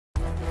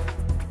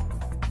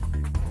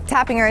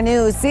Topping our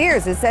news,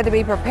 Sears is said to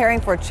be preparing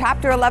for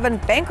Chapter 11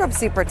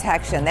 bankruptcy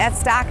protection. That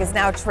stock is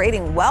now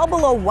trading well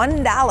below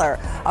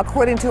 $1.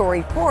 According to a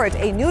report,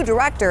 a new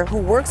director who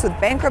works with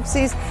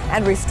bankruptcies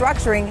and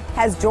restructuring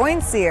has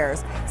joined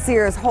Sears.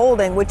 Sears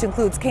Holding, which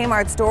includes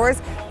Kmart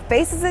stores,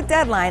 faces a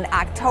deadline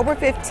October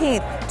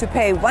 15th to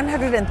pay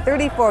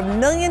 $134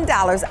 million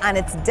on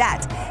its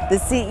debt. The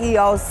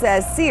CEO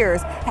says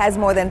Sears has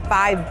more than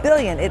 $5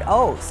 billion it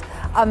owes.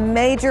 A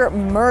major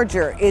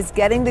merger is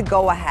getting the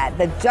go-ahead.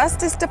 The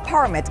Justice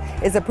Department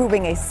is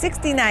approving a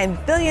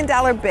 $69 billion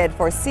bid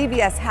for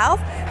CVS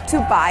Health to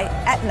buy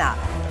Aetna.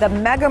 The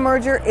mega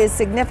merger is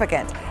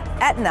significant.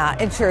 Aetna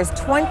insures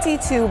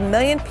 22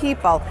 million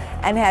people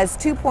and has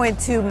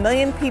 2.2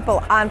 million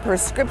people on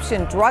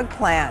prescription drug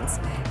plans.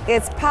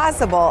 It's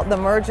possible the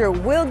merger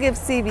will give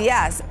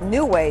CVS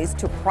new ways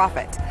to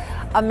profit.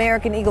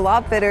 American Eagle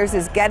Outfitters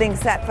is getting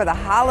set for the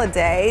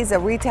holidays. A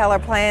retailer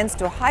plans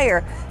to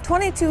hire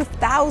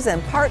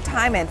 22,000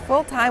 part-time and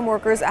full-time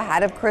workers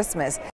ahead of Christmas.